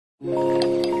Let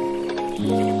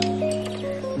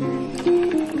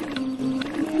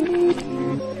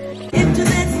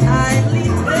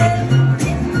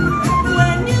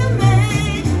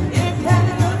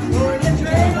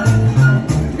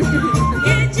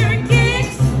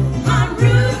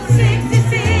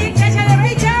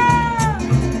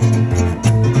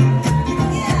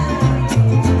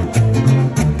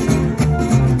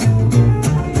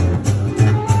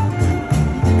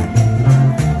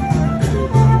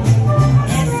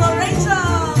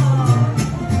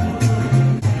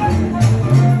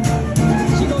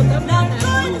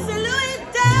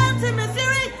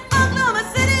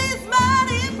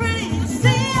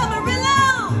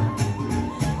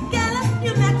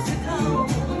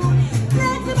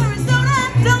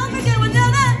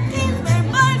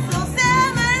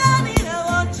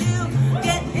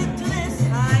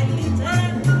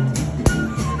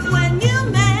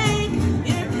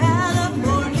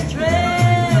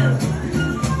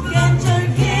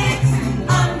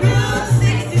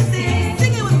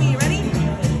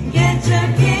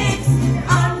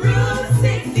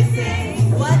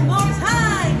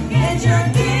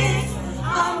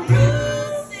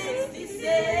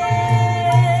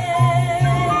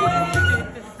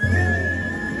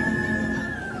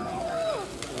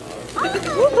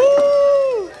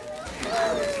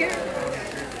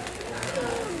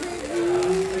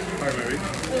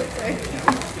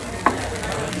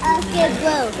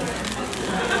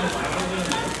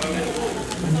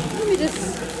me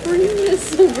just bring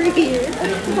this over here.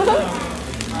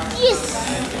 Yes!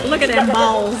 Look at them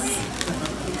balls.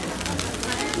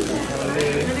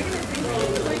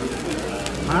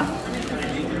 Huh?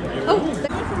 Oh,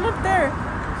 they're from up there.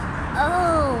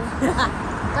 Oh,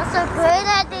 that's a great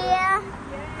idea.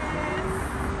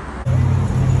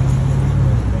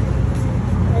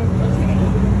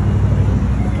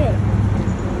 Okay.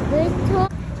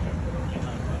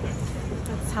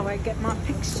 That's how I get my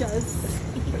pictures.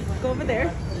 Go over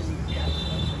there.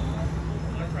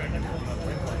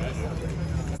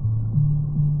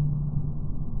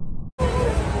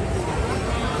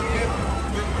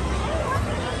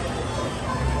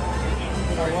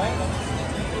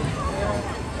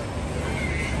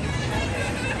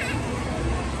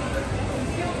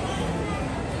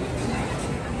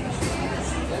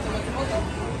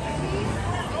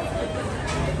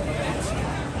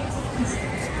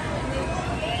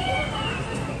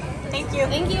 Thank you.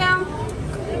 Thank you.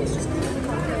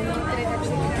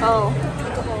 Oh.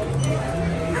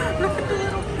 Look at the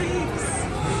little pigs.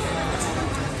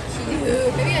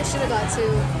 Cute. Maybe I should have got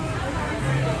two.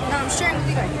 No, I'm sharing with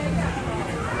you guys.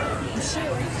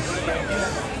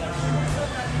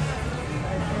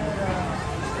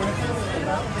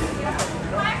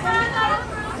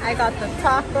 I got the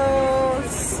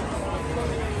tacos,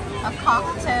 a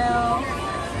cocktail,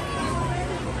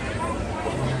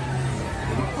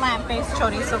 plant-based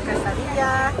chorizo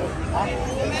quesadilla,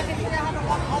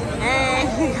 and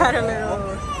we got a little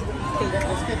cake.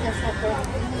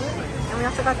 And we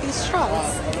also got these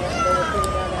straws.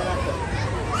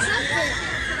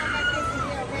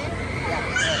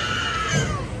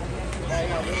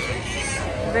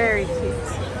 Very cute.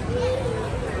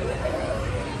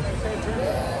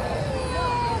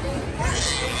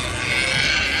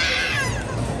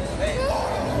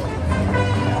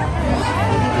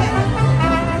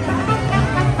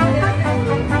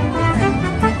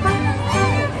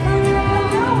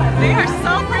 They are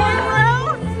so pretty, bro.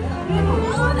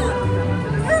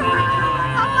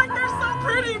 I'm like, they're so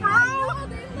pretty.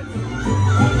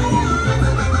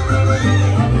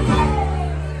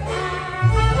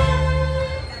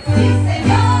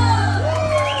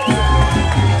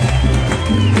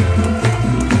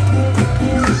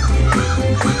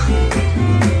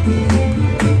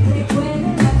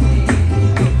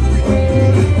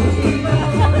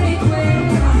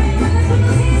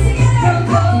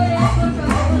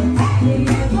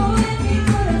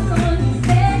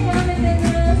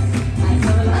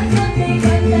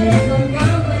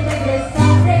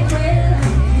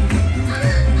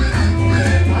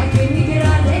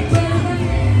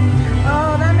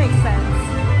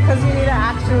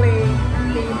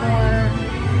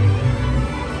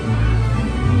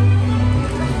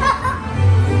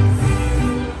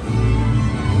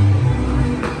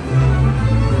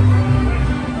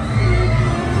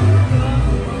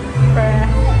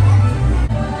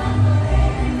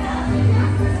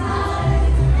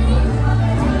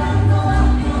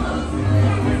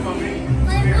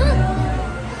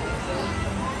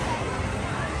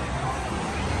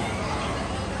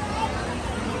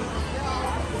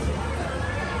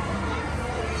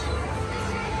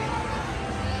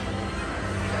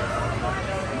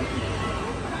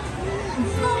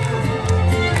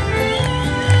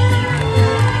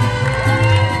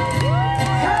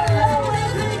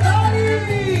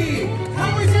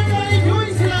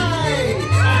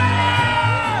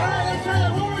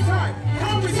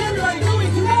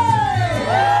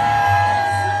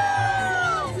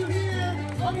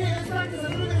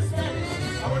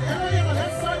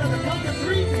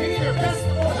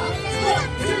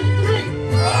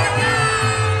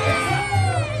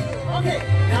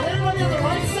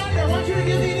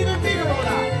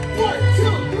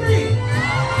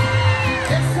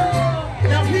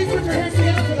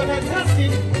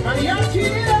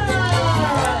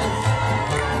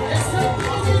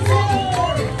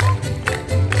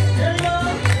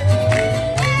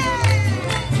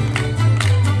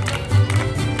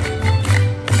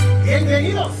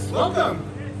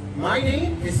 My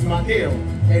name is Mateo,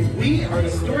 and we are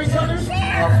the storytellers of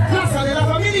Casa de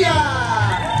la Familia!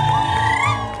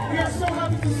 We are so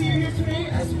happy to see you here today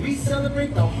as we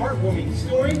celebrate the heartwarming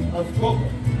story of Coco.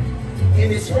 In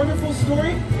this wonderful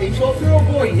story, a 12-year-old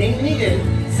boy named Miguel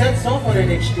sets off on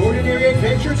an extraordinary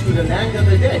adventure to the land of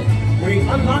the dead, where he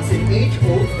unlocks an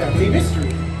age-old family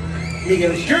mystery.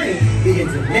 Miguel's journey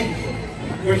begins in Mexico,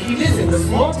 where he lives in the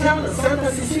small town of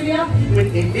Santa Cecilia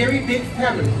with a very big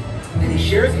family, and he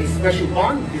shares a special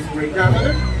bond with his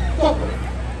great-grandmother, Coco.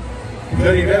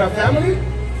 The Rivera family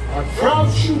are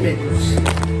proud shoemakers,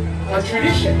 a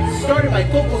tradition started by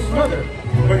Coco's mother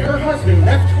when her husband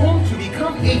left home to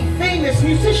become a famous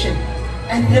musician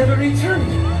and never returned.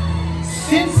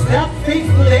 Since that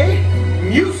fateful day,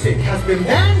 music has been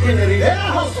banned in the Rivera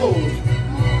household.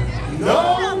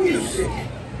 No music.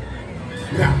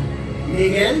 Now,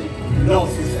 Miguel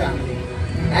loves his family,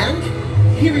 and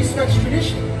he respects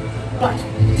tradition. But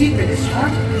deep in his heart,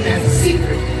 he has a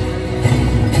secret.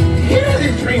 He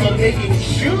doesn't dream of making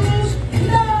shoes.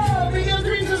 No, Miguel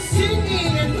dreams of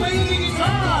singing and playing the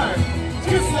guitar.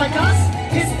 Just like us,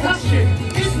 his passion